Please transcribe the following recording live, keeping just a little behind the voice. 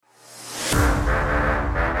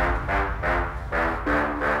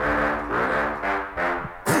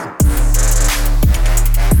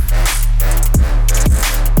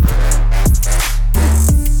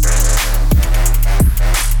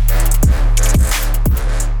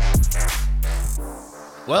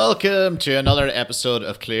Welcome to another episode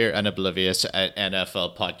of Clear and Oblivious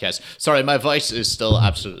NFL podcast. Sorry, my voice is still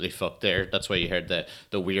absolutely fucked there. That's why you heard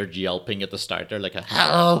the weird yelping at the start there, like a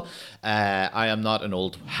hello. I am not an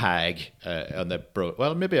old hag on the bro.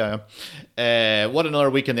 Well, maybe I am. What another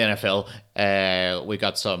week in the NFL. We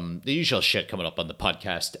got the usual shit coming up on the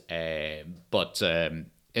podcast, but.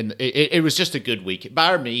 It was just a good week,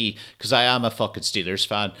 bar me, because I am a fucking Steelers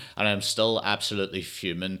fan, and I'm still absolutely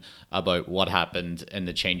fuming about what happened and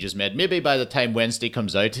the changes made. Maybe by the time Wednesday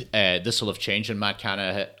comes out, this will have changed, and Matt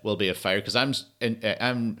Canada will be a fire, because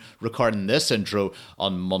I'm recording this intro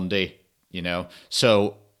on Monday,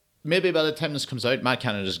 so maybe by the time this comes out, Matt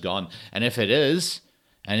Canada's gone, and if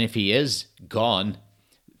if he is gone,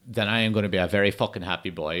 then I am going to be a very fucking happy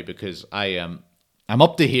boy, because I'm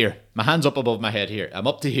up to here. My hand's up above my head here. I'm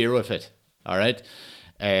up to here with it. All right.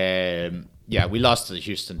 We lost to the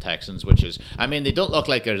Houston Texans, which is, they don't look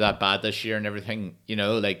like they're that bad this year and everything.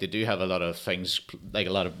 Like they do have a lot of things, like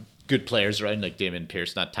a lot of good players around, like Damian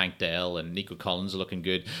Pierce, not Tank Dell, and Nico Collins are looking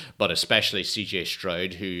good, but especially CJ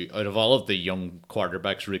Stroud, who out of all of the young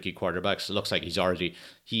quarterbacks, rookie quarterbacks, it looks like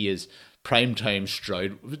he is primetime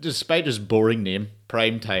Stroud, despite his boring name,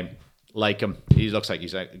 primetime. Like him, he looks like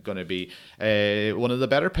he's going to be one of the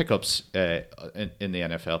better pickups in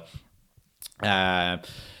the NFL.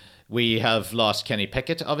 We have lost Kenny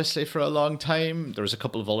Pickett, obviously, for a long time. There was a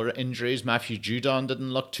couple of other injuries. Matthew Judon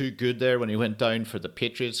didn't look too good there when he went down for the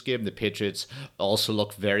Patriots game. The Patriots also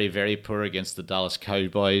looked very, very poor against the Dallas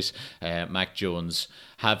Cowboys. Mac Jones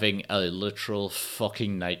having a literal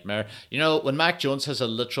fucking nightmare. When Mac Jones has a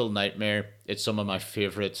literal nightmare, it's some of my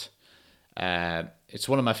favorite. It's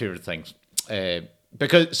one of my favorite things,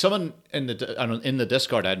 because someone in the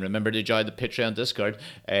Discord, I remember to join the Patreon Discord.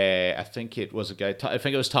 I think it was a guy. I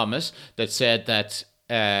think it was Thomas that said that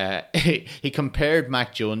he compared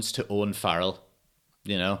Mac Jones to Owen Farrell.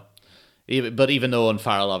 But even though Owen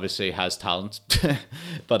Farrell obviously has talent,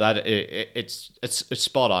 but it's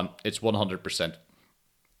spot on. It's 100%.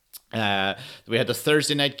 We had the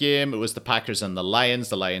Thursday night game. It was the Packers and the Lions.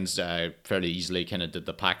 The Lions fairly easily kind of did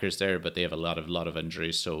the Packers there, but they have a lot of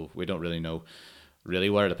injuries, so we don't really know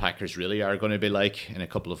where the Packers really are going to be like in a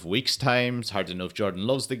couple of weeks' time. It's hard to know if Jordan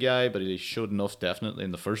loves the guy, but he showed enough definitely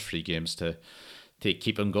in the first 3 games to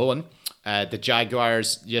keep him going. The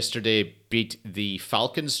Jaguars yesterday beat the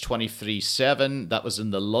Falcons 23-7. That was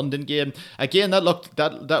in the London game. Again,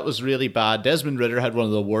 that was really bad. Desmond Ridder had one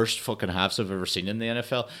of the worst fucking halves I've ever seen in the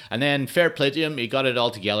NFL. And then fair play to him, he got it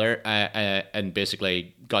all together and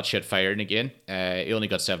basically got shit fired again. He only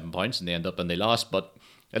got 7 points in the end up and they lost, but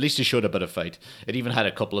at least he showed a bit of fight. It even had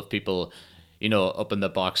a couple of people, up in the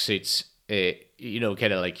box seats, kind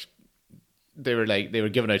of like, they were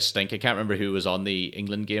giving out stink. I can't remember who was on the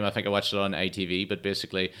England game. I think I watched it on ITV, but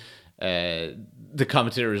basically the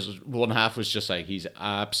commentators, one half was just like, he's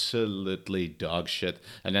absolutely dog shit,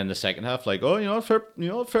 and then the second half like,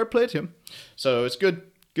 fair play to him. So it's good.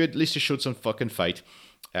 At least he showed some fucking fight.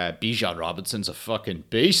 Bijan Robinson's a fucking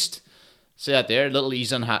beast. See that there, little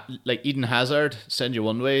Eden Hazard, send you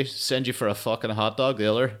one way, send you for a fucking hot dog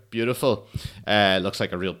the other. Beautiful. Looks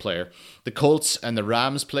like a real player. The Colts and the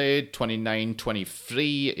Rams played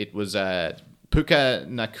 29-23. It was Puka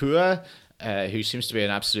Nakua, who seems to be an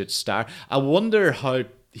absolute star. I wonder how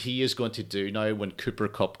he is going to do now when Cooper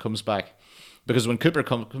Kupp comes back. Because when Cooper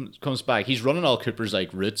comes back, he's running all Cooper's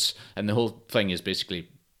routes, and the whole thing is basically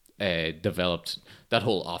developed. That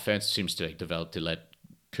whole offense seems to develop to let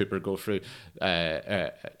Cooper go through,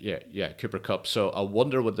 Cooper Kupp. So I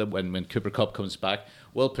wonder when Cooper Kupp comes back,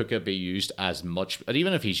 will Puka be used as much? And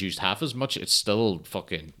even if he's used half as much, it's still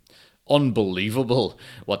fucking unbelievable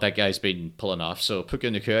what that guy's been pulling off. So Puka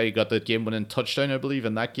Nacua, he got the game-winning touchdown, I believe,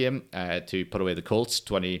 in that game to put away the Colts,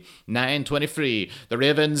 29-23. The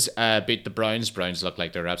Ravens beat the Browns. Browns look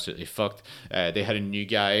like they're absolutely fucked. They had a new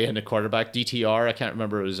guy in the quarterback, DTR. I can't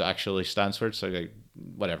remember what it actually stands for, so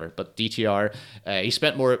whatever. But DTR, he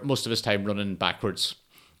spent most of his time running backwards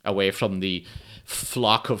away from the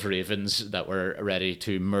flock of Ravens that were ready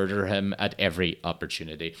to murder him at every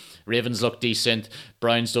opportunity. Ravens look decent.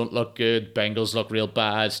 Browns don't look good. Bengals look real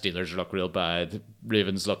bad. Steelers look real bad.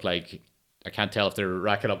 Ravens look like, I can't tell if they're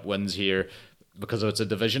racking up wins here because it's a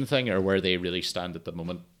division thing or where they really stand at the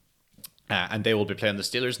moment. And they will be playing the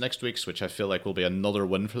Steelers next week, which I feel like will be another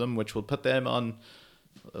win for them, which will put them on,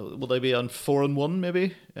 will they be on 4-1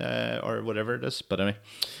 maybe, or whatever it is? But anyway,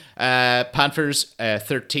 Panthers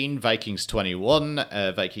 13, Vikings 21.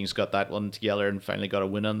 Vikings got that one together and finally got a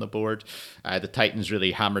win on the board. The Titans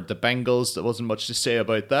really hammered the Bengals. There wasn't much to say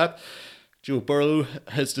about that. Joe Burrow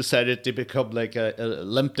has decided to become like a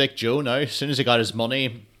limp dick Joe now. As soon as he got his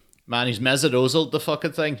money Man, he's Mesut Ozil, the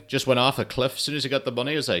fucking thing. Just went off a cliff as soon as he got the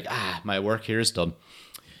money. He was like, my work here is done.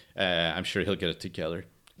 I'm sure he'll get it together.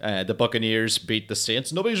 The Buccaneers beat the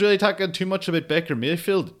Saints. Nobody's really talking too much about Baker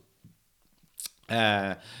Mayfield.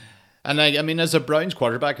 And I mean, as a Browns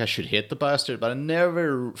quarterback, I should hate the bastard, but I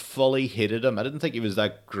never fully hated him. I didn't think he was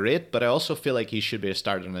that great, but I also feel like he should be a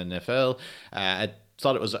starter in the NFL. I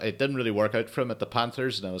thought it didn't really work out for him at the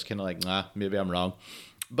Panthers, and I was kind of like, maybe I'm wrong.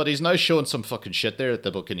 But he's now showing some fucking shit there at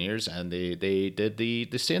the Buccaneers, and they did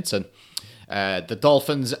the Saints in. The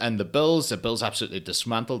Dolphins and the Bills absolutely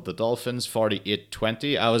dismantled the Dolphins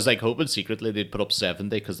 48-20. I was like hoping secretly they'd put up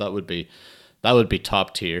 70 because that would be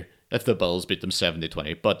top tier if the Bills beat them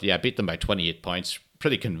 70-20. But yeah, beat them by 28 points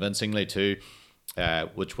pretty convincingly too,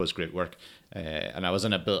 which was great work. And I was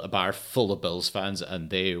in a bar full of Bills fans and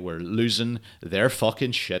they were losing their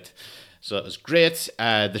fucking shit. So it was great.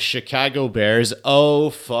 The Chicago Bears,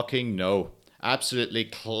 oh fucking no. Absolutely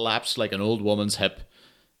collapsed like an old woman's hip.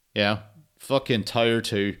 Yeah. Fucking tired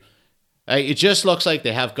too. It just looks like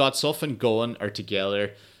they have got something going or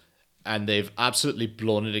together, and they've absolutely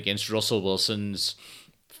blown it against Russell Wilson,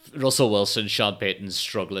 Sean Payton's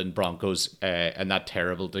struggling Broncos, and that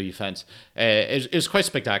terrible defense. It's quite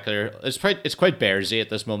spectacular. It's quite Bearsy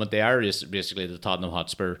at this moment. They are basically the Tottenham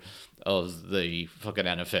Hotspur of the fucking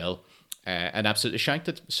NFL. And absolutely shanked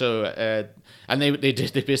it. So, and they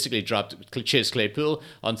basically dropped Chase Claypool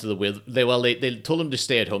onto the wheel. They told him to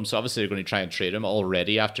stay at home, so obviously they're going to try and trade him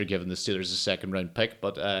already after giving the Steelers a second round pick.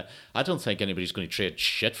 But I don't think anybody's going to trade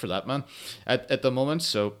shit for that man at the moment.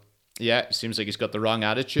 So yeah, it seems like he's got the wrong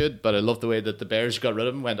attitude. But I love the way that the Bears got rid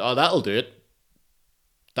of him. Went, that'll do it.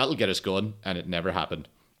 That'll get us going, and it never happened.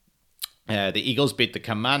 The Eagles beat the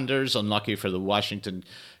Commanders. Unlucky for the Washington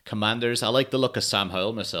Commanders. I like the look of Sam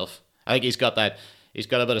Howell myself. I think he's got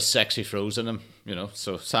a bit of sexy throws in him, you know.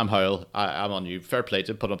 So Sam Howell, I'm on you. Fair play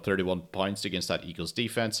to put up 31 points against that Eagles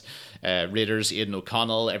defense. Raiders, Aidan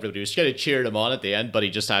O'Connell, everybody was kind of cheering him on at the end, but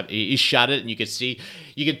he shot it, and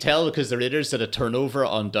you could tell because the Raiders did a turnover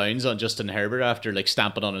on downs on Justin Herbert after like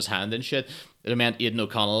stamping on his hand and shit. It meant Aidan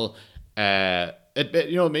O'Connell.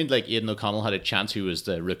 You know what I mean? Like Aidan O'Connell had a chance, who was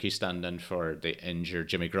the rookie stand-in for the injured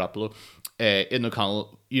Jimmy Garoppolo. Aidan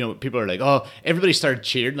O'Connell, you know, people are like, everybody started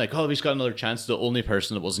cheering, like, he's got another chance. The only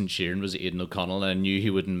person that wasn't cheering was Aidan O'Connell, and I knew he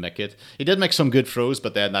wouldn't make it. He did make some good throws,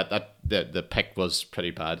 but then the pick was pretty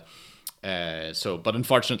bad. But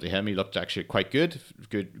unfortunately he looked actually quite good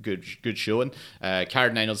showing.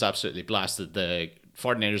 Cardinals absolutely blasted the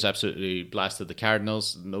 49ers absolutely blasted the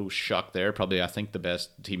Cardinals. No shock there. Probably, I think, the best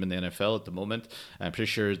team in the NFL at the moment. I'm pretty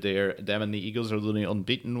sure them and the Eagles are the only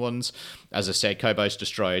unbeaten ones. As I said, Cowboys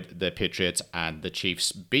destroyed the Patriots, and the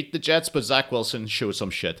Chiefs beat the Jets, but Zach Wilson showed some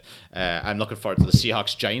shit. I'm looking forward to the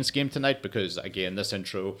Seahawks-Giants game tonight because, again, this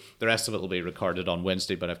intro, the rest of it will be recorded on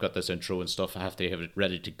Wednesday, but I've got this intro and stuff. I have to have it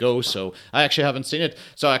ready to go, so I actually haven't seen it.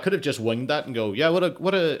 So I could have just winged that and go, yeah,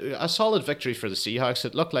 what a solid victory for the Seahawks.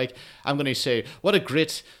 It looked like, I'm going to say, what a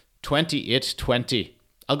great 28-20.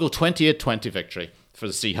 I'll go 28-20 victory for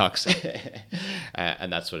the Seahawks.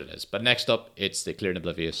 And that's what it is. But next up, it's the Clear and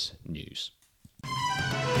Oblivious news.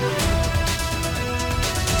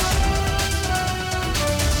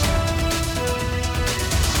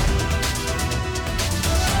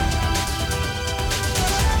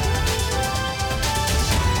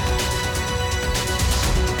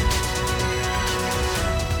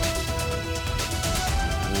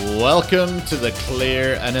 Welcome to the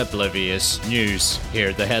Clear and Oblivious news. Here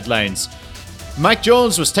are the headlines. Mike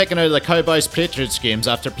Jones was taken out of the Cowboys-Patriots games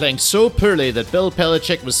after playing so poorly that Bill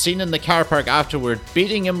Belichick was seen in the car park afterward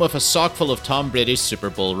beating him with a sock full of Tom Brady's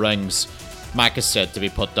Super Bowl rings. Mac is said to be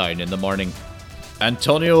put down in the morning.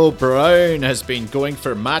 Antonio Brown has been going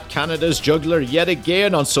for Matt Canada's jugular yet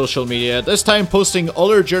again on social media, this time posting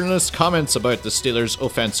other journalists' comments about the Steelers'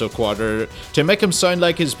 offensive coordinator to make him sound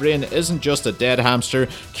like his brain isn't just a dead hamster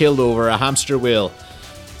killed over a hamster wheel.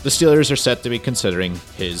 The Steelers are set to be considering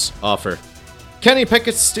his offer. Kenny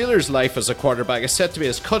Pickett's Steelers' life as a quarterback is set to be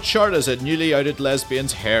as cut short as a newly outed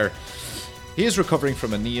lesbian's hair. He is recovering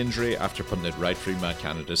from a knee injury after putting it right through Matt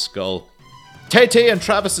Canada's skull. Tay-Tay and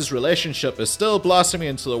Travis's relationship is still blossoming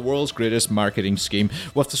into the world's greatest marketing scheme,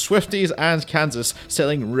 with the Swifties and Kansas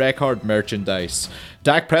selling record merchandise.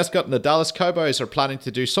 Dak Prescott and the Dallas Cowboys are planning to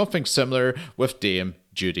do something similar with Dame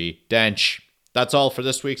Judi Dench. That's all for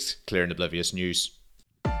this week's Clear and Oblivious news.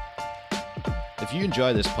 If you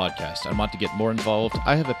enjoy this podcast and want to get more involved,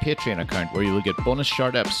 I have a Patreon account where you will get bonus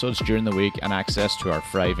short episodes during the week and access to our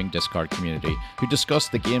thriving Discord community, who discuss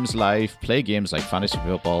the games live, play games like fantasy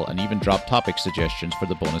football, and even drop topic suggestions for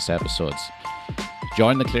the bonus episodes.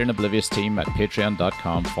 Join the Clear and Oblivious team at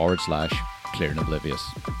patreon.com/Clear and Oblivious.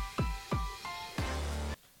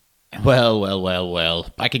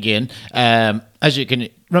 Well. Back again. As you can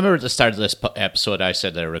remember at the start of this episode, I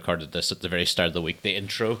said that I recorded this at the very start of the week, the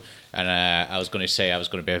intro, and I was going to say I was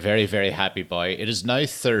going to be a very, very happy boy. It is now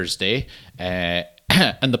Thursday, and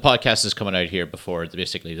the podcast is coming out here before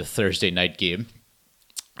basically the Thursday night game.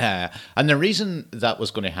 And the reason that was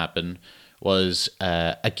going to happen was,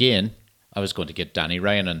 again, I was going to get Danny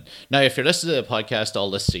Ryan on. Now, if you're listening to the podcast all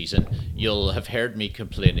this season, you'll have heard me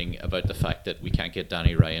complaining about the fact that we can't get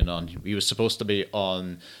Danny Ryan on. He was supposed to be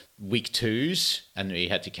on week 2's and we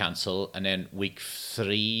had to cancel. And then week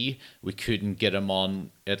 3, we couldn't get him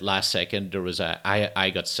on at last second. There was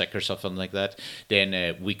I got sick or something like that.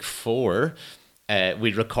 Then week 4,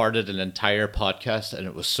 we recorded an entire podcast and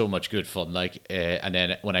it was so much good fun. And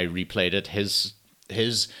then when I replayed it, his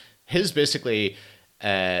basically...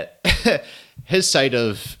 his side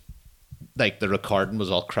of like the recording was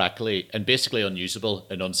all crackly and basically unusable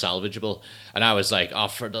and unsalvageable, and I was like, oh,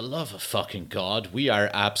 for the love of fucking God, we are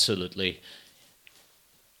absolutely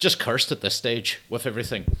just cursed at this stage with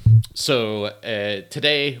everything. So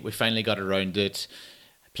today we finally got around it,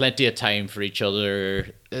 plenty of time for each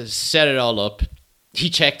other, set it all up. He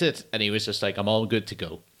checked it and he was just like, I'm all good to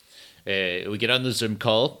go. We get on the Zoom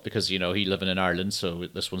call because, he living in Ireland, so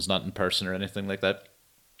this one's not in person or anything like that.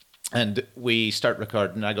 And we start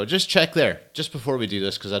recording. I go, just check there, just before we do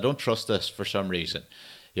this, because I don't trust this for some reason,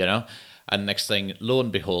 And next thing, lo and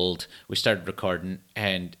behold, we started recording,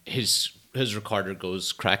 and his recorder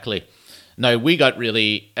goes crackly. Now we got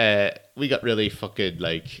really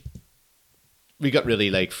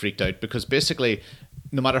freaked out because basically,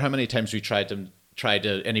 no matter how many times we tried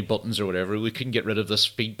any buttons or whatever, we couldn't get rid of this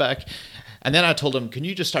feedback. And then I told him, can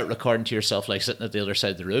you just start recording to yourself like sitting at the other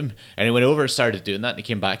side of the room? And he went over and started doing that, and he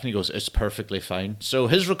came back and he goes, it's perfectly fine. So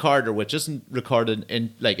his recorder, which isn't recorded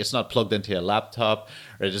in, like, it's not plugged into a laptop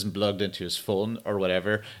or it isn't plugged into his phone or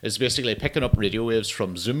whatever, is basically picking up radio waves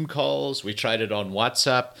from Zoom calls. We tried it on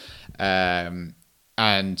WhatsApp, and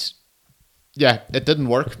yeah, it didn't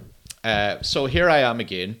work. So here I am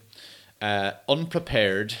again,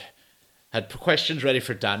 unprepared. Had questions ready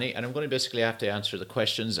for Danny, and I'm going to basically have to answer the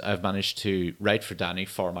questions I've managed to write for Danny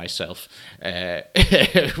for myself.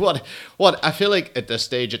 What I feel like at this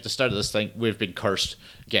stage, at the start of this thing, we've been cursed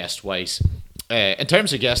guest-wise. In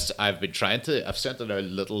terms of guests, I've sent in a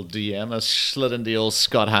little DM. I slid into old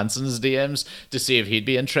Scott Hansen's DMs to see if he'd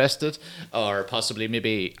be interested, or possibly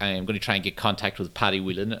maybe I'm going to try and get contact with Paddy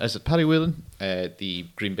Whelan. Is it Paddy Whelan? The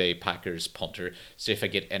Green Bay Packers punter. See if I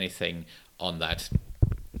get anything on that.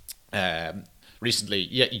 Recently,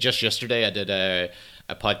 just yesterday, I did a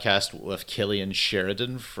podcast with Killian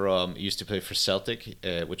Sheridan he used to play for Celtic,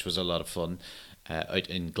 which was a lot of fun, out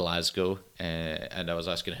in Glasgow, and I was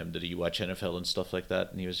asking him, did he watch NFL and stuff like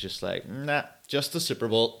that, and he was just like, nah, just the Super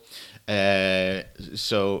Bowl.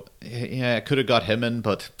 So yeah, I could have got him in,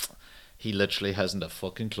 but he literally hasn't a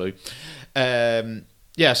fucking clue.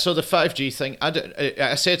 Yeah, so the 5G thing,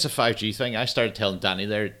 I say it's a 5G thing. I started telling Danny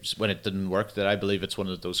there when it didn't work that I believe it's one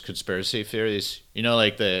of those conspiracy theories.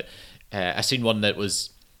 Like I seen one that was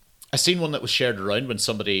shared around when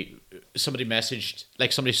somebody messaged,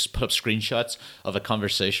 like somebody put up screenshots of a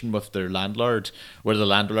conversation with their landlord, where the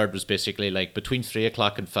landlord was basically like, between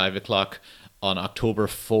 3:00 and 5:00 on October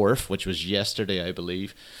 4th, which was yesterday, I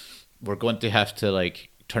believe, we're going to have to like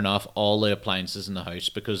turn off all the appliances in the house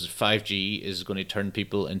because 5G is going to turn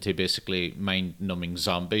people into basically mind-numbing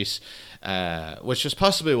zombies, which is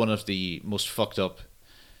possibly one of the most fucked up,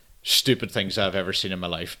 stupid things I've ever seen in my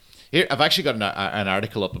life. Here, I've actually got an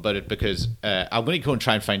article up about it because I'm going to go and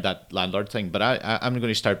try and find that landlord thing, but I'm going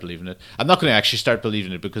to start believing it. I'm not going to actually start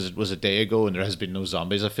believing it because it was a day ago and there has been no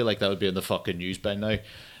zombies. I feel like that would be in the fucking news by now.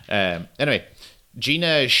 Anyway,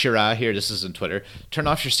 Gina Shira here, this is on Twitter. Turn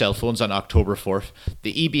off your cell phones on October 4th.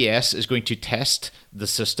 The EBS is going to test the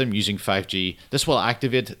system using 5G. This will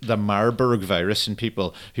activate the Marburg virus in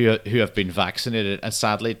people who have been vaccinated and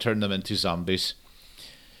sadly turn them into zombies.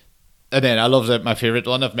 And then I love that my favorite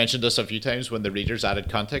one, I've mentioned this a few times when the readers added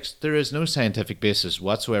context. There is no scientific basis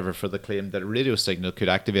whatsoever for the claim that a radio signal could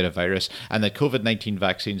activate a virus and that COVID-19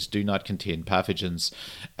 vaccines do not contain pathogens.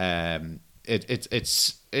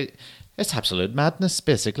 It's absolute madness,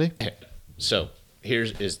 basically. So here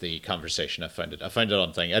is the conversation. I found it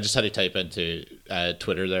on thing. I just had to type into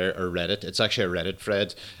Twitter there, or Reddit. It's actually a Reddit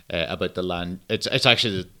thread about the land. It's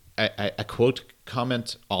actually a quote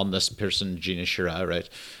comment on this person, Gina Shira, right?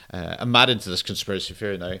 I'm mad into this conspiracy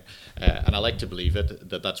theory now, and I like to believe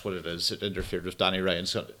that's what it is. It interfered with Danny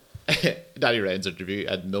Ryan's interview,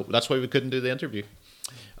 and no, that's why we couldn't do the interview.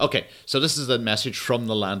 Okay, so this is a message from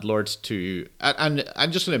the landlord to, and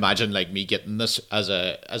I'm just gonna imagine like me getting this as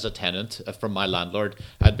a tenant from my landlord.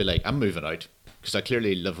 I'd be like, I'm moving out because I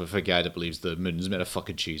clearly live with a guy that believes the moon's made of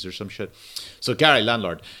fucking cheese or some shit. So Gary,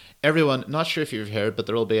 landlord, everyone, not sure if you've heard, but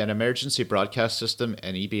there will be an emergency broadcast system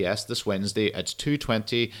in EBS this Wednesday at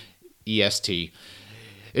 2:20 EST.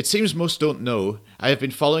 It seems most don't know. I have been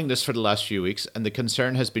following this for the last few weeks, and the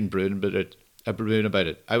concern has been brewing about it.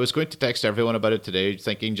 I was going to text everyone about it today,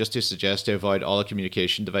 thinking just to suggest to avoid all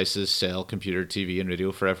communication devices, cell, computer, TV, and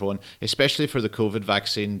radio for everyone, especially for the COVID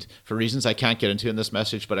vaccine, for reasons I can't get into in this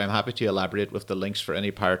message, but I'm happy to elaborate with the links for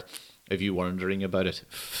any part of you wondering about it.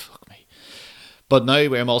 Fuck me. But now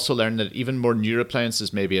I'm also learning that even more new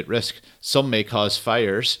appliances may be at risk. Some may cause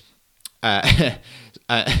fires.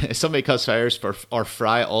 Some may cause fires or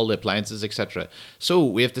fry all the appliances, etc. So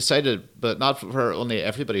we have decided, but not for only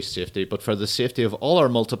everybody's safety, but for the safety of all our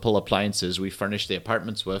multiple appliances we furnish the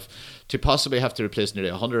apartments with, to possibly have to replace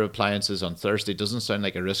nearly 100 appliances on Thursday doesn't sound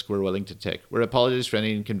like a risk we're willing to take. We're apologies for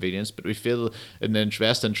any inconvenience, but we feel in the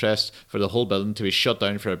best interest for the whole building to be shut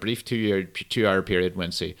down for a brief 2-hour period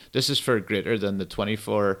Wednesday. This is for greater than the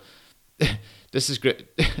 24... This is great...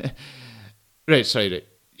 Right, sorry.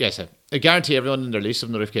 Yes, I guarantee everyone in their lease of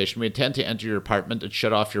notification, we intend to enter your apartment and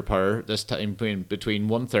shut off your power this time between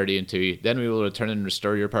 1:30 and 2. Then we will return and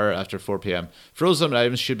restore your power after 4 p.m. Frozen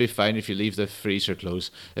items should be fine if you leave the freezer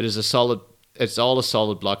closed. It's all a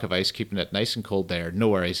solid block of ice, keeping it nice and cold there. No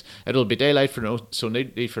worries. It'll be daylight so no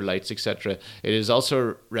need for lights, etc. It is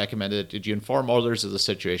also recommended that you inform others of the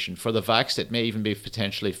situation. For the vaxxed, it may even be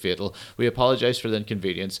potentially fatal. We apologise for the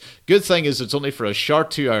inconvenience. Good thing is it's only for a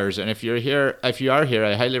short 2 hours, and if you are here, I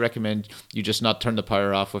highly recommend you just not turn the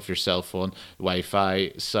power off with your cell phone,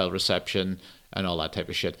 Wi-Fi, cell reception, and all that type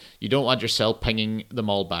of shit. You don't want your cell pinging them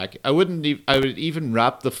all back. I would even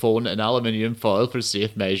wrap the phone in aluminium foil for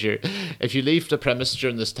safe measure. If you leave the premise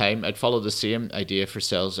during this time, I'd follow the same idea for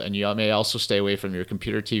cells, and you may also stay away from your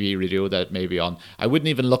computer, TV, radio that may be on. I wouldn't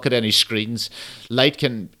even look at any screens. Light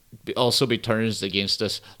can also be turned against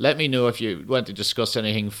us. Let me know if you want to discuss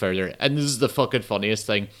anything further. And this is the fucking funniest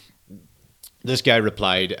thing. This guy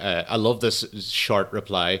replied, I love this short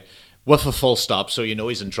reply, with a full stop, so you know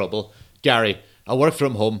he's in trouble. Gary, I work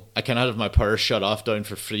from home. I cannot have my power shut off down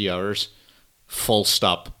for 3 hours. Full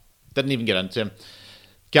stop. Didn't even get into him.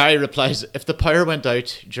 Gary replies, if the power went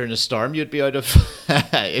out during a storm, you'd be out of...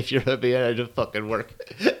 if you're being out of fucking work.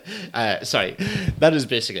 Sorry. That is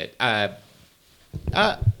basically it. I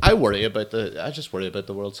just worry about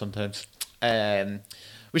the world sometimes.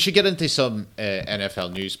 We should get into some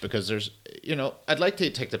NFL news because there's, I'd like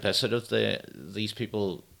to take the piss out of these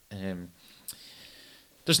people...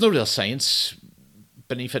 There's no real science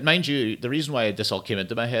beneath it. Mind you, the reason why this all came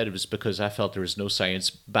into my head was because I felt there was no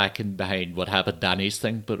science behind what happened Danny's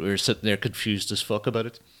thing, but we were sitting there confused as fuck about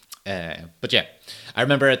it. But yeah, I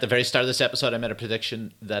remember at the very start of this episode, I made a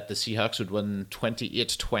prediction that the Seahawks would win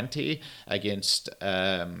 28-20 against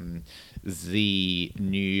the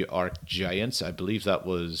New York Giants. I believe that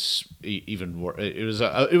was even more.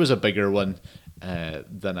 It was a bigger one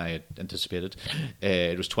than I had anticipated.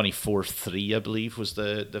 It was 24-3, I believe, was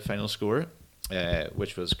the final score,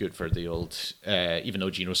 which was good for the old, even though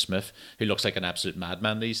Geno Smith, who looks like an absolute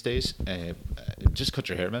madman these days, just cut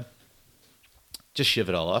your hair, man. Just shave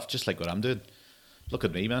it all off, just like what I'm doing. Look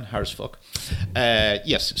at me, man. Hard as fuck.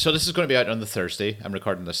 Yes, so this is going to be out on the Thursday. I'm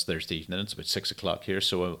recording this Thursday evening. It's about 6 o'clock here.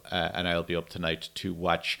 So, and I'll be up tonight to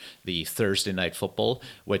watch the Thursday night football,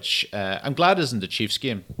 which I'm glad isn't the Chiefs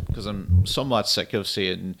game because I'm somewhat sick of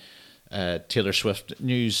seeing Taylor Swift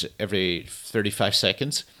news every 35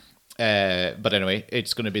 seconds. But anyway,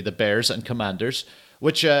 it's going to be the Bears and Commanders,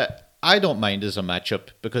 which I don't mind as a matchup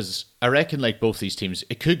because I reckon like both these teams,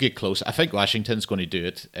 it could get close. I think Washington's going to do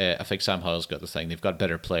it. I think Sam Howell's got the thing. They've got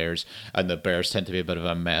better players, and the Bears tend to be a bit of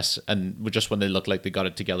a mess. And just when they look like they got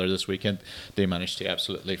it together this weekend, they managed to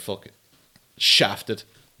absolutely shaft it.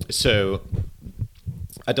 So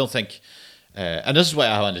I don't think, and this is why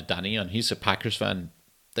I wanted Danny on. He's a Packers fan.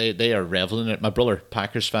 They are reveling in it. My brother,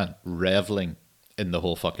 Packers fan, reveling in the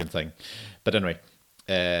whole fucking thing. But anyway.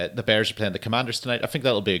 The Bears are playing the Commanders tonight. I think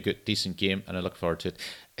that'll be a good, decent game, and I look forward to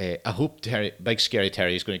it. I hope Big Scary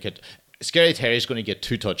Terry is going to get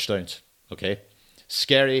 2 touchdowns. Okay,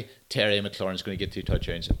 Scary Terry McLaurin is going to get 2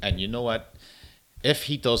 touchdowns, and you know what? If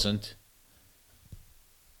he doesn't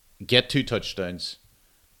get 2 touchdowns,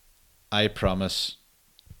 I promise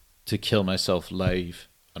to kill myself live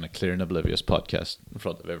on a Clear and Oblivious podcast in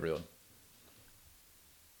front of everyone.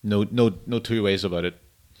 No 2 ways about it.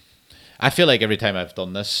 I feel like every time I've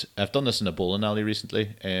done this in a bowling alley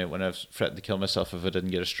recently, when I've threatened to kill myself if I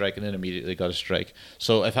didn't get a strike, and then immediately got a strike.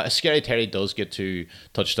 So if Scary Terry does get 2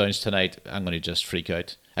 touchdowns tonight, I'm going to just freak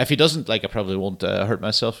out. If he doesn't, like, I probably won't hurt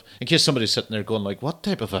myself. In case somebody's sitting there going, like, what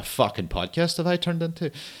type of a fucking podcast have I turned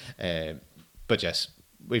into? But yes,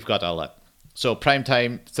 we've got all that. So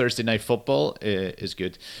primetime Thursday night football is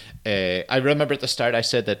good. I remember at the start I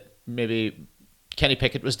said that maybe Kenny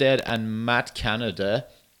Pickett was dead and Matt Canada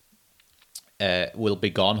will be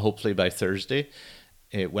gone hopefully by Thursday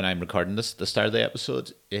when I'm recording this, the start of the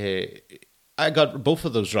episode. I got both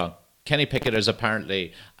of those wrong. Kenny Pickett is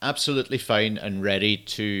apparently absolutely fine and ready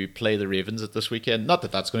to play the Ravens at this weekend. Not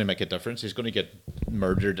that that's going to make a difference. He's going to get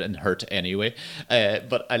murdered and hurt anyway.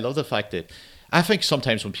 But I love the fact that I think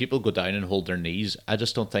sometimes when people go down and hold their knees, I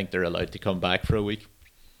just don't think they're allowed to come back for a week.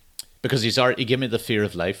 Because he gave me the fear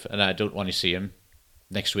of life, and I don't want to see him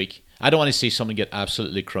next week. I don't want to see someone get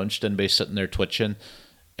absolutely crunched and be sitting there twitching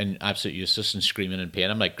and absolutely useless and screaming in pain.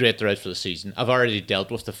 I'm like, great, they're out for the season. I've already dealt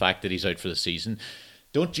with the fact that he's out for the season.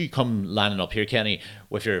 Don't you come landing up here, Kenny,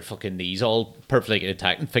 with your fucking knees all perfectly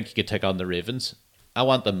intact and think you could take on the Ravens. I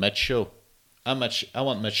want the Mitch show. I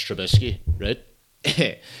want Mitch Trubisky, right?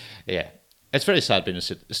 Yeah. It's very sad being a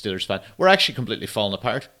Steelers fan. We're actually completely falling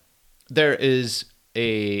apart. There's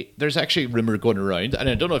actually a rumor going around, and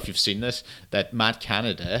I don't know if you've seen this, that Matt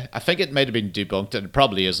Canada, I think it might have been debunked, and it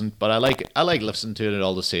probably isn't, but I like listening to it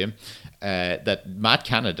all the same. That Matt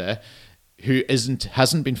Canada, who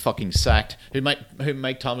hasn't been fucking sacked, who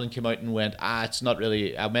Mike Tomlin came out and went, it's not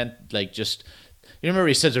really. I meant like just. You remember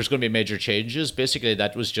he said there's going to be major changes. Basically,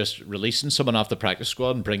 that was just releasing someone off the practice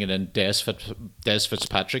squad and bringing in Des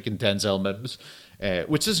Fitzpatrick and Denzel Mims,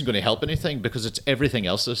 which isn't going to help anything because it's everything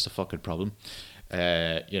else that's the fucking problem.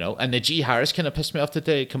 And Najee Harris kind of pissed me off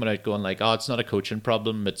today, coming out going like, it's not a coaching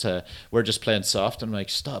problem, it's we're just playing soft. I'm like,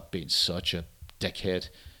 stop being such a dickhead.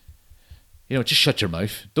 Just shut your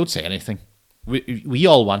mouth. Don't say anything. We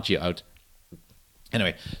all want you out.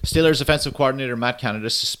 Anyway, Steelers offensive coordinator Matt Canada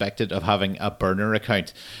is suspected of having a burner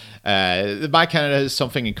account. Matt Canada has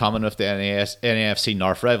something in common with the NFC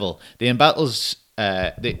North rival. The embattled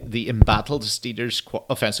Steelers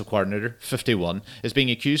offensive coordinator, 51, is being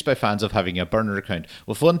accused by fans of having a burner account,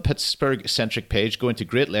 with one Pittsburgh-centric page going to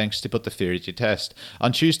great lengths to put the theory to test.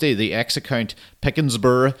 On Tuesday, the ex-account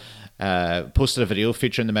Pickensburg posted a video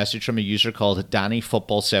featuring the message from a user called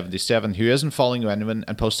DannyFootball77, who isn't following anyone,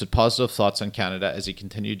 and posted positive thoughts on Canada as he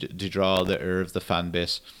continued to draw the ire of the fan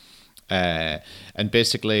base. And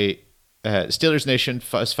basically, Steelers Nation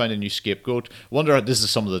has found a new scapegoat. Wonder, this is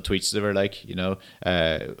some of the tweets they were like,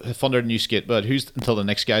 found a new scapegoat. Who's until the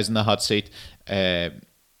next guy's in the hot seat?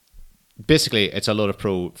 Basically, it's a load of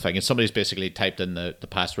pro thing. And somebody's basically typed in the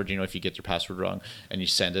password, if you get your password wrong and you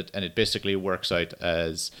send it, and it basically works out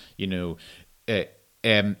as, MA ...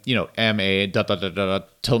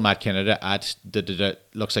 till Matt Canada at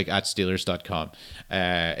looks like at Steelers.com.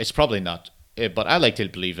 It's probably not, but I like to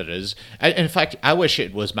believe it is. In fact, I wish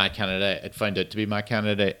it was Matt Canada. It found out to be Matt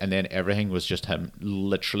Canada, and then everything was just him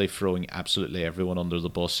literally throwing absolutely everyone under the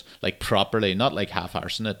bus, like properly, not like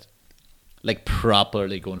half-arsing it, like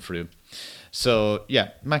properly going through. So yeah,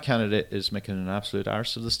 Matt Canada is making an absolute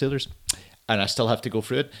arse of the Steelers, and I still have to go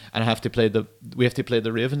through it. And we have to play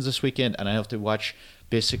the Ravens this weekend, and I have to watch.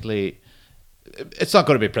 Basically, it's not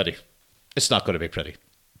going to be pretty. It's not going to be pretty.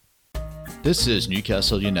 This is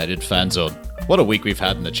Newcastle United Fan Zone. What a week we've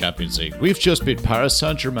had in the Champions League. We've just beat Paris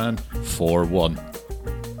Saint-Germain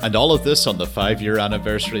 4-1. And all of this on the 5-year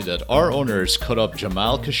anniversary that our owners cut up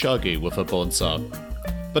Jamal Khashoggi with a bone saw.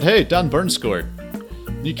 But hey, Dan Burn scored.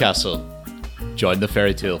 Newcastle, join the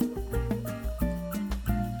fairy tale.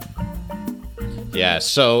 Yeah,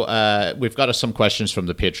 so we've got some questions from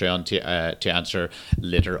the Patreon to answer a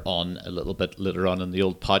little bit later on in the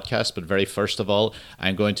old podcast. But very first of all,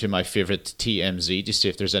 I'm going to my favorite TMZ to see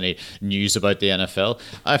if there's any news about the NFL.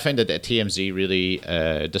 I find that the TMZ really,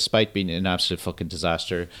 despite being an absolute fucking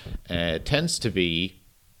disaster, tends to be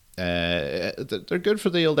they're good for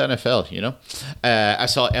the old NFL, I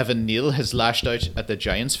saw Evan Neal has lashed out at the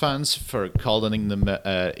Giants fans for calling them.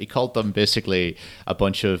 He called them basically a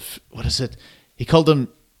bunch of, what is it? He called them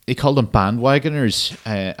bandwagoners.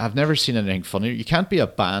 I've never seen anything funnier. You can't be a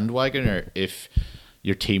bandwagoner if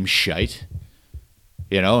your team's shite.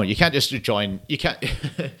 You can't just join. You can't.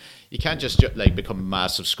 You can't just like become a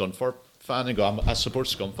massive Scunthorpe fan and go, I support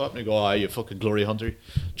Scunthorpe, and you go, you fucking glory hunter,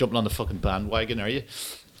 jumping on the fucking bandwagon, are you?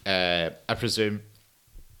 I presume.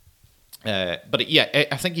 But yeah,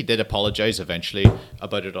 I think he did apologise eventually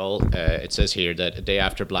about it all. It says here that a day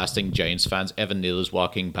after blasting Giants fans, Evan Neal is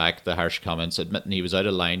walking back the harsh comments, admitting he was out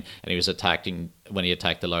of line and he was attacking when he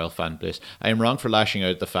attacked the loyal fan base. I am wrong for lashing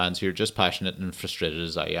out at the fans who are just passionate and frustrated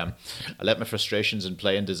as I am. I let my frustrations in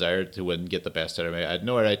play and desire to win get the best out of me. I had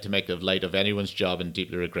no right to make light of anyone's job and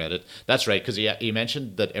deeply regret it. That's right, because he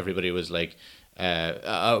mentioned that everybody was like,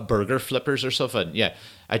 burger flippers or something. Yeah,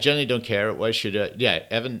 I generally don't care. Why should I? Yeah,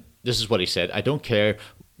 Evan, this is what he said. I don't care.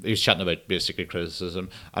 He was chatting about basically criticism.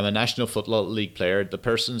 I'm a National Football League player. The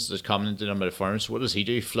persons that commented on my performance, what does he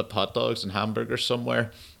do? Flip hot dogs and hamburgers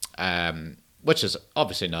somewhere? Which is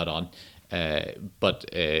obviously not on. But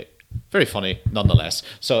very funny nonetheless.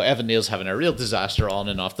 So Evan Neal's having a real disaster on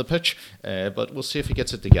and off the pitch. But we'll see if he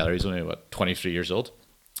gets it together. He's only, 23 years old.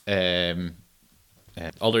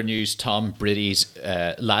 Other news: Tom Brady's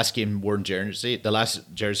last game worn jersey, the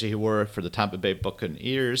last jersey he wore for the Tampa Bay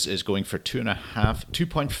Buccaneers, is going for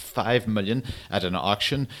 2.5 million at an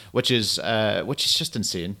auction, which is just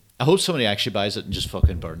insane. I hope somebody actually buys it and just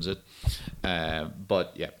fucking burns it.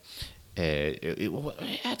 But yeah.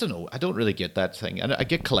 I don't know. I don't really get that thing. I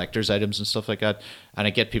get collector's items and stuff like that, and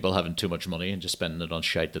I get people having too much money and just spending it on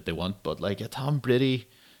shit that they want. But like a Tom Brady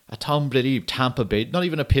Tampa Bay, not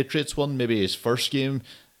even a Patriots one, maybe his first game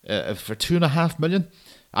for 2.5 million.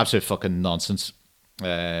 Absolute fucking nonsense,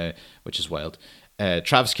 which is wild.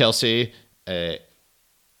 Travis Kelce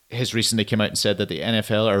has recently come out and said that the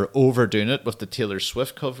NFL are overdoing it with the Taylor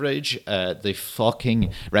Swift coverage. They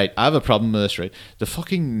fucking... Right, I have a problem with this, right? The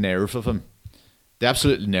fucking nerve of him. The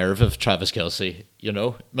absolute nerve of Travis Kelce, you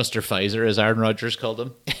know, Mr. Pfizer, as Aaron Rodgers called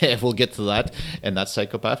him. We'll get to that and that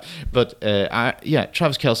psychopath. But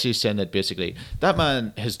Travis Kelce is saying that basically that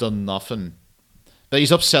man has done nothing. But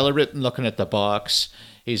he's up celebrating, looking at the box.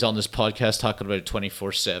 He's on this podcast talking about it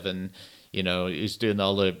 24/7. You know, he's doing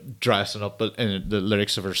all the dressing up in the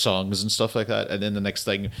lyrics of her songs and stuff like that. And then the next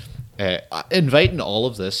thing, inviting all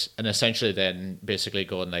of this and essentially then basically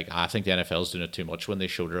going like, I think the NFL's doing it too much when they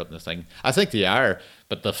showed her up in the thing. I think they are,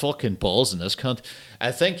 but the fucking balls in this cunt.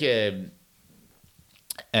 I think, and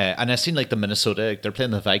I've seen like the Minnesota, they're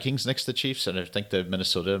playing the Vikings next to the Chiefs, and I think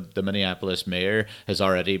the Minneapolis mayor has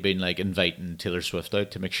already been like inviting Taylor Swift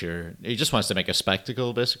out to make sure, he just wants to make a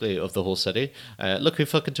spectacle basically of the whole city. Look who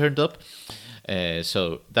fucking turned up.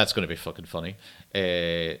 So that's going to be fucking funny.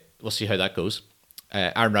 We'll see how that goes.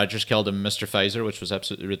 Aaron Rodgers called him Mr. Pfizer, which was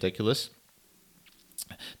absolutely ridiculous.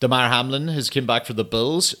 Damar Hamlin has came back for the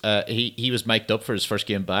Bills. He was mic'd up for his first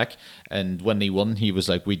game back, and when he won, he was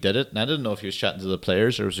like, "We did it." And I didn't know if he was chatting to the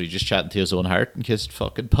players or was he just chatting to his own heart in case it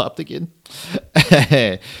fucking popped again.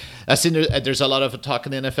 I've seen there's a lot of talk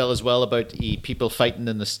in the NFL as well about people fighting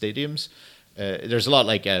in the stadiums. There's a lot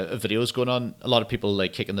like videos going on. A lot of people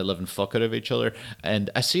like kicking the living fuck out of each other, and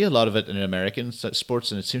I see a lot of it in American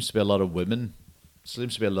sports, and it seems to be a lot of women.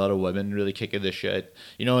 Seems to be a lot of women really kicking this shit.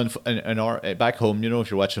 You know, in our back home, you know,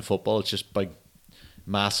 if you're watching football, it's just big,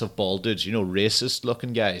 massive bald dudes, you know, racist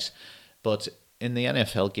looking guys. But in the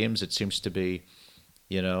NFL games, it seems to be,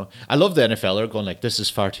 you know, I love the NFL are going like, this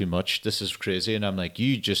is far too much, this is crazy, and I'm like,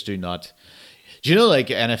 you just do not. Do you know, like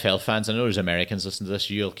NFL fans? I know there's Americans listening to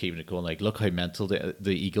this. You'll keep it going like, look how mental the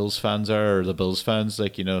Eagles fans are, or the Bills fans,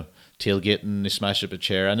 like, you know, tailgating, they smash up a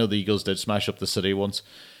chair. I know the Eagles did smash up the city once.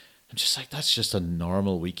 I'm just like, that's just a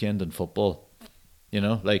normal weekend in football, you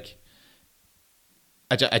know. Like,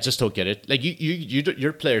 I just don't get it. Like,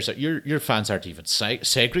 your players, your fans aren't even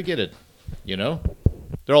segregated, you know.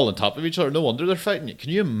 They're all on top of each other. No wonder they're fighting.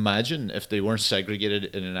 Can you imagine if they weren't segregated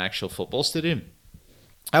in an actual football stadium?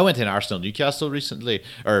 I went to Arsenal Newcastle recently,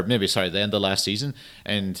 or maybe the end of last season,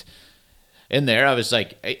 and in there, I was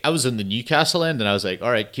like, I was in the Newcastle end, and I was like,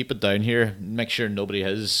 all right, keep it down here, make sure don't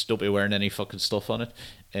be wearing any fucking stuff on it.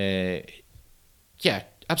 Yeah,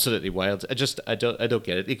 absolutely wild. I don't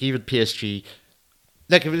get it. Like, even PSG,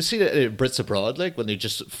 like, have you seen Brits abroad, like when they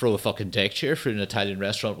just throw a fucking deck chair through an Italian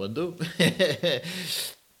restaurant window?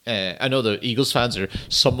 I know the Eagles fans are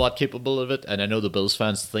somewhat capable of it, and I know the Bills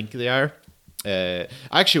fans think they are. I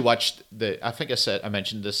actually watched I think I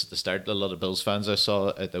mentioned this at the start. A lot of Bills fans I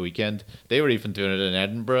saw at the weekend, they were even doing it in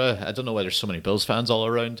Edinburgh. I don't know why there's so many Bills fans all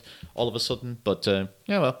around all of a sudden, but yeah,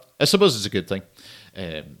 well, I suppose it's a good thing.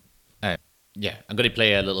 Yeah, I'm going to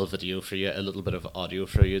play a little video for you, a little bit of audio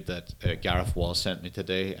for you that Gareth Wall sent me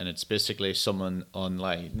today, and it's basically someone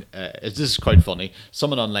online. This is quite funny.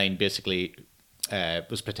 Someone online basically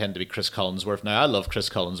was pretending to be Chris Collinsworth. Now, I love Chris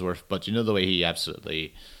Collinsworth, but you know the way he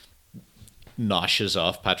absolutely noshes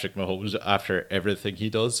off Patrick Mahomes after everything he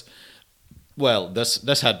does. Well,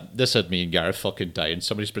 this had me and Gareth fucking dying.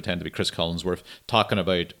 Somebody's pretending to be Chris Collinsworth talking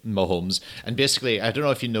about Mahomes, and basically, I don't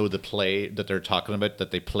know if you know the play that they're talking about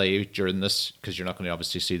that they play during this, because you're not going to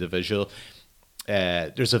obviously see the visual.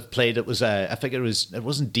 There's a play that was I think it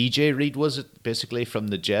wasn't DJ Reed, was it, basically from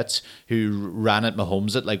the Jets, who ran at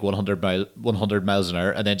Mahomes at like 100 miles an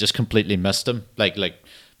hour and then just completely missed him. Like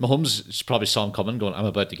Mahomes probably saw him coming, going, I'm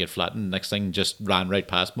about to get flattened. Next thing, just ran right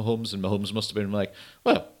past Mahomes, and Mahomes must have been like,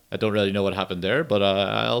 well, I don't really know what happened there, but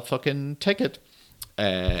I'll fucking take it.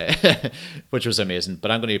 Which was amazing.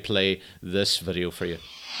 But I'm going to play this video for you.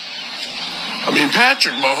 I mean,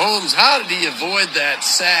 Patrick Mahomes, how did he avoid that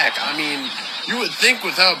sack? I mean, you would think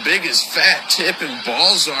with how big his fat tip and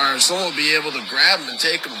balls are, someone would be able to grab him and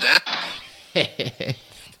take him down.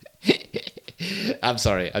 I'm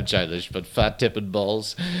sorry, I'm childish, but fat tip and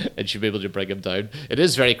balls, and should be able to bring him down. It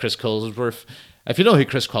is very Chris Collinsworth. If you know who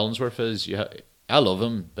Chris Collinsworth is, I love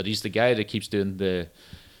him, but he's the guy that keeps doing the...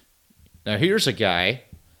 Now here's a guy,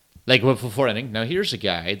 like before anything, now here's a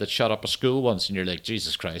guy that shot up a school once, and you're like,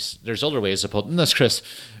 Jesus Christ, there's other ways of putting this, Chris.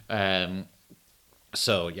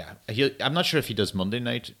 So yeah, I'm not sure if he does Monday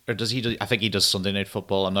night, or does he do, I think he does Sunday night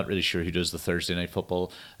football. I'm not really sure who does the Thursday night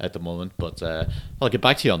football at the moment, but I'll get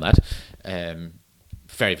back to you on that.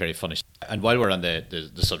 Very, very funny. And while we're on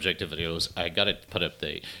the subject of videos, I got to put up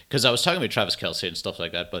because I was talking about Travis Kelce and stuff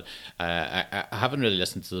like that, but I haven't really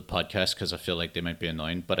listened to the podcast because I feel like they might be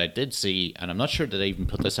annoying, but I did see, and I'm not sure that I even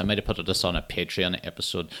put this, I might have put this on a Patreon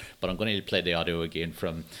episode, but I'm going to play the audio again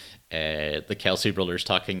from the Kelce brothers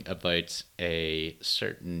talking about a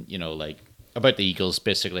certain, about the Eagles,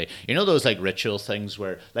 basically. You know those like ritual things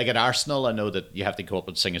where, like at Arsenal, I know that you have to go up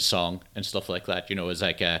and sing a song and stuff like that, it's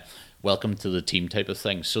like a welcome to the team type of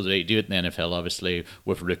thing. So they do it in the NFL, obviously,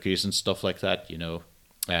 with rookies and stuff like that. You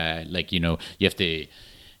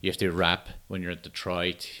have to rap when you're at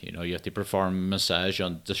Detroit. You have to perform a massage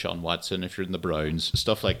on Deshaun Watson if you're in the Browns,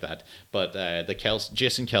 stuff like that. But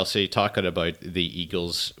Jason Kelce talking about the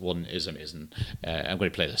Eagles one is amazing. I'm going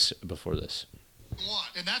to play this before this.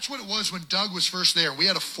 And that's what it was when Doug was first there. We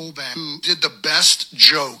had a fullback who did the best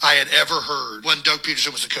joke I had ever heard when Doug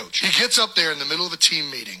Peterson was the coach. He gets up there in the middle of a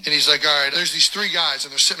team meeting, and he's like, all right, there's these three guys,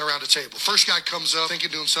 and they're sitting around a table. First guy comes up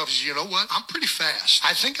thinking to himself, he says, you know what? I'm pretty fast.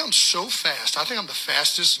 I think I'm so fast. I think I'm the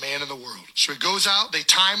fastest man in the world. So he goes out, they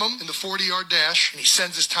time him in the 40-yard dash, and he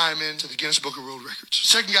sends his time in to the Guinness Book of World Records.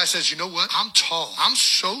 Second guy says, you know what? I'm tall. I'm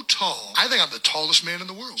so tall. I think I'm the tallest man in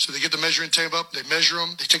the world. So they get the measuring tape up, they measure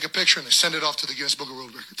him, they take a picture, and they send it off to the Guinness Book of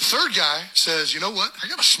World Records. The third guy says, you know what? I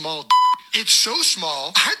got a small It's so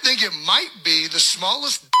small, I think it might be the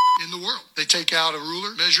smallest in the world. They take out a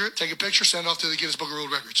ruler, measure it, take a picture, send it off to the Guinness Book of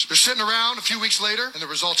World Records. They're sitting around a few weeks later, and the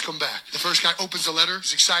results come back. The first guy opens the letter.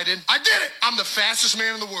 He's excited. I did it. I'm the fastest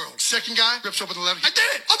man in the world. Second guy rips open the letter. I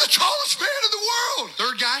did it. I'm the tallest man in the world.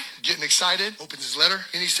 Third guy, getting excited, opens his letter,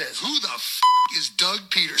 and he says, who the is Doug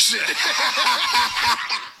Peterson?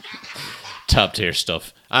 Top tier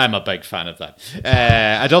stuff. I'm a big fan of that.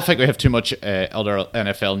 I don't think we have too much other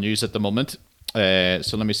NFL news at the moment.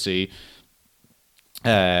 So let me see.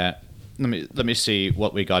 Let me see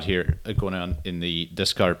what we got here going on in the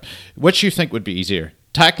Discord. Which you think would be easier?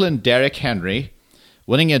 Tackling Derrick Henry,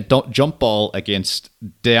 winning a jump ball against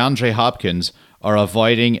DeAndre Hopkins, or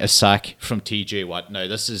avoiding a sack from TJ Watt? Now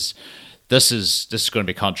this is going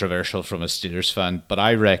to be controversial from a Steelers fan, but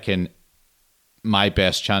I reckon my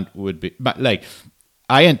best chance would be, like,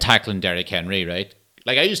 I ain't tackling Derrick Henry, right?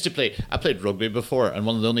 Like, I played rugby before, and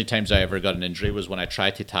one of the only times I ever got an injury was when I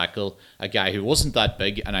tried to tackle a guy who wasn't that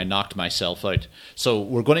big, and I knocked myself out. So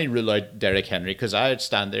we're going to rule out Derrick Henry, because I'd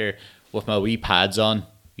stand there with my wee pads on,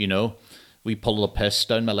 we pull the piss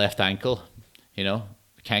down my left ankle, the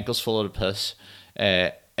ankle's full of the piss,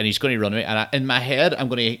 and he's going to run away. And in my head, I'm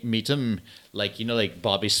going to meet him like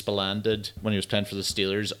Bobby Spillane did when he was playing for the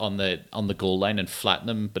Steelers on the goal line and flatten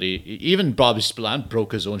him. But even Bobby Spillane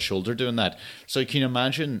broke his own shoulder doing that. So can you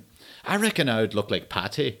imagine? I reckon I would look like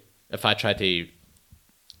Patty if I tried to,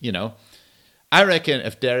 I reckon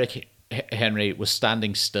if Derrick Henry was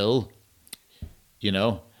standing still,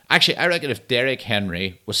 Actually, I reckon if Derrick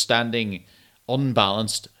Henry was standing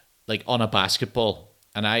unbalanced, like on a basketball,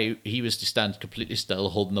 and he was to stand completely still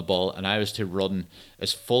holding the ball, and I was to run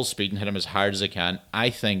as full speed and hit him as hard as I can, I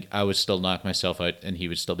think I would still knock myself out, and he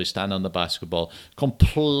would still be standing on the basketball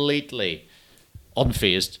completely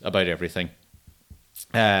unfazed about everything.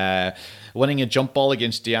 Winning a jump ball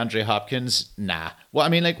against DeAndre Hopkins, nah. Well, I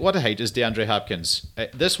mean, what height is DeAndre Hopkins?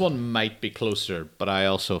 This one might be closer, but I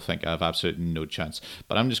also think I have absolutely no chance.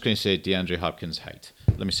 But I'm just going to say DeAndre Hopkins' height.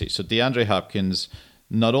 Let me see. So DeAndre Hopkins,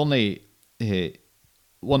 not only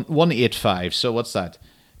 185. So what's that?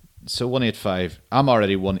 So 185. I'm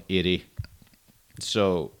already 180.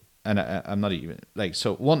 So, and I'm not even like,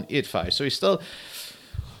 so 185. So he's still,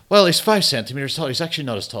 well, he's 5 centimeters tall. He's actually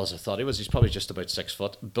not as tall as I thought he was. He's probably just about 6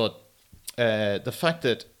 foot. But the fact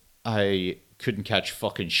that I couldn't catch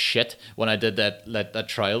fucking shit when I did that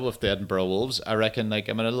trial with the Edinburgh Wolves, I reckon like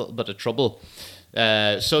I'm in a little bit of trouble.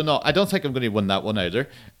 So no, I don't think I'm going to win that one either.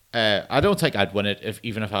 I don't think I'd win it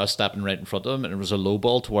even if I was stepping right in front of him and it was a low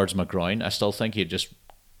ball towards my groin. I still think he'd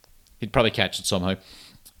probably catch it somehow.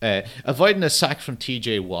 Avoiding a sack from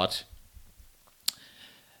TJ Watt,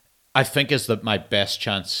 I think is my best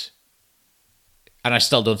chance. And I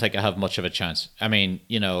still don't think I have much of a chance. I mean,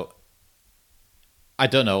 I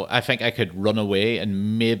don't know. I think I could run away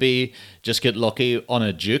and maybe just get lucky on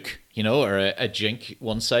a juke, or a jink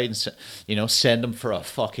one side and, send him for a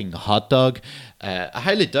fucking hot dog. I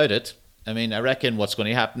highly doubt it. I mean, I reckon what's going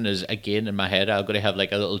to happen is, again, in my head, I'm going to have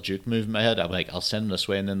like a little juke move in my head. I'm like, I'll send him this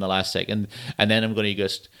way, and then the last second, and then I'm going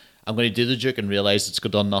to do the juke and realize it's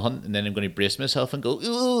good on nothing, and then I'm going to brace myself and go,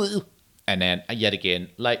 ooh, and then yet again,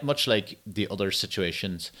 much like the other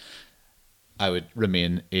situations, I would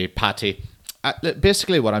remain a patty.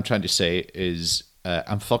 Basically, what I'm trying to say is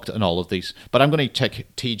I'm fucked in all of these, but I'm going to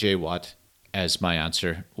take TJ Watt as my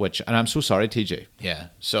answer, and I'm so sorry, TJ. Yeah,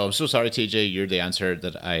 so I'm so sorry, TJ. You're the answer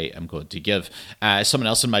that I am going to give. Someone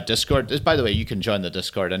else in my Discord, by the way, you can join the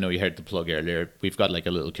Discord. I know you heard the plug earlier. We've got like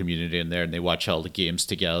a little community in there, and they watch all the games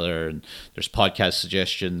together, and there's podcast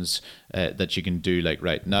suggestions that you can do like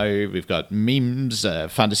right now. We've got memes,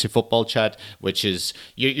 fantasy football chat, which is,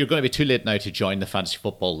 you're going to be too late now to join the fantasy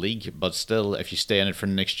football league, but still, if you stay in it for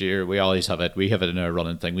next year, we always have it. We have it in our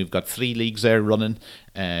running thing. We've got 3 leagues there running,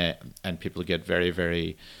 and people get very,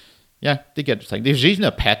 very, they get things. There's even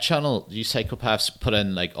a pet channel. You psychopaths put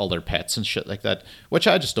in like all their pets and shit like that, which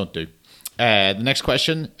I just don't do. The next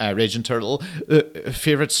question, Raging Turtle,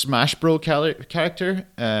 favorite Smash Bro character?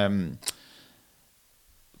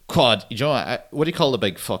 Quad. What do you call the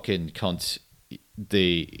big fucking cunt?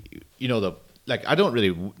 I don't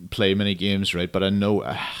really play many games, right? But I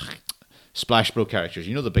know Splash Bro characters.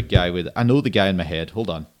 The big guy I know the guy in my head. Hold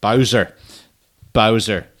on, Bowser.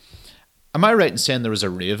 Am I right in saying there was a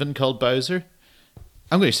Raven called Bowser?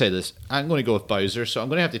 I'm going to say this. I'm going to go with Bowser, so I'm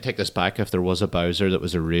going to have to take this back if there was a Bowser that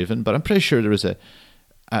was a Raven, but I'm pretty sure there was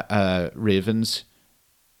a Ravens.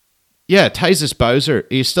 Yeah, Tysus Bowser.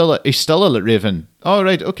 He's still a Raven. Oh,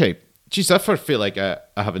 right, okay. Jeez, I feel like I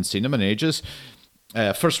haven't seen him in ages.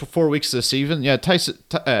 First 4 weeks of the season. Yeah,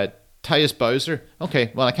 Tyus Bowser.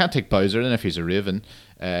 Okay, well, I can't take Bowser then if he's a Raven.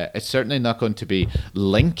 It's certainly not going to be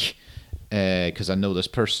Link, because I know this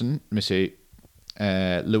person. Let me see.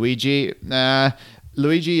 Luigi. Nah,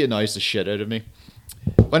 Luigi annoys the shit out of me.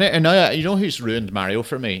 You know who's ruined Mario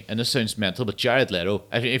for me? And this sounds mental, but Jared Leto.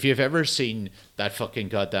 If you've ever seen that fucking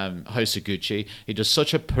goddamn House of Gucci, he does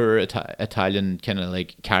such a poor Italian kind of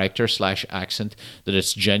like character / accent that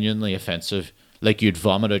it's genuinely offensive. Like you'd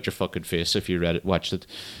vomit out your fucking face if you watched it.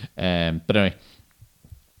 But anyway,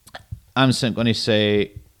 I'm going to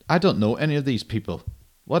say, I don't know any of these people.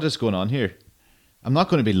 What is going on here? I'm not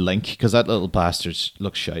going to be Link, because that little bastard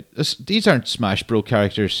looks shite. These aren't Smash Bro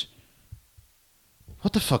characters.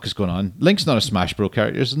 What the fuck is going on? Link's not a Smash Bro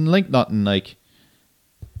character, and Link not in like...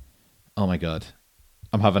 Oh my god.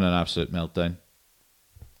 I'm having an absolute meltdown.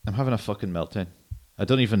 I'm having a fucking meltdown. I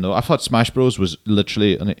don't even know. I thought Smash Bros was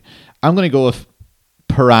literally... I'm going to go with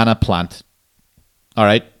Piranha Plant.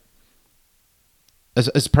 Alright?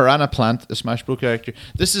 Is Piranha Plant a Smash Bro character?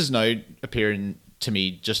 This is now appearing to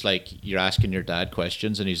me just like you're asking your dad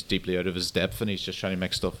questions and he's deeply out of his depth and he's just trying to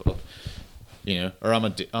make stuff up. Or I'm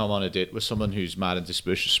on a date with someone who's mad into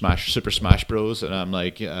Super Smash Bros. And I'm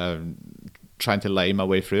like trying to lie my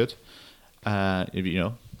way through it.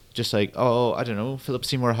 Just like, I don't know, Philip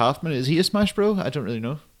Seymour Hoffman, is he a Smash Bro? I don't really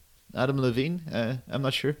know. Adam Levine? I'm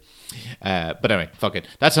not sure. But anyway, fuck it.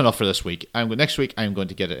 That's enough for this week. Next week I'm going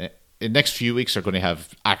to get it. The next few weeks are going to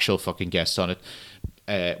have actual fucking guests on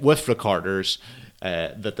it with recorders.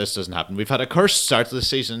 That this doesn't happen. We've had a cursed start to the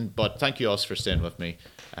season, but thank you all for staying with me,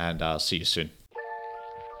 and I'll see you soon.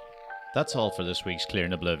 That's all for this week's Clear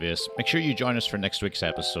and Oblivious. Make sure you join us for next week's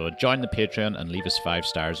episode, join the Patreon, and leave us 5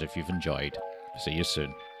 stars if you've enjoyed. See you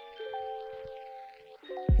soon.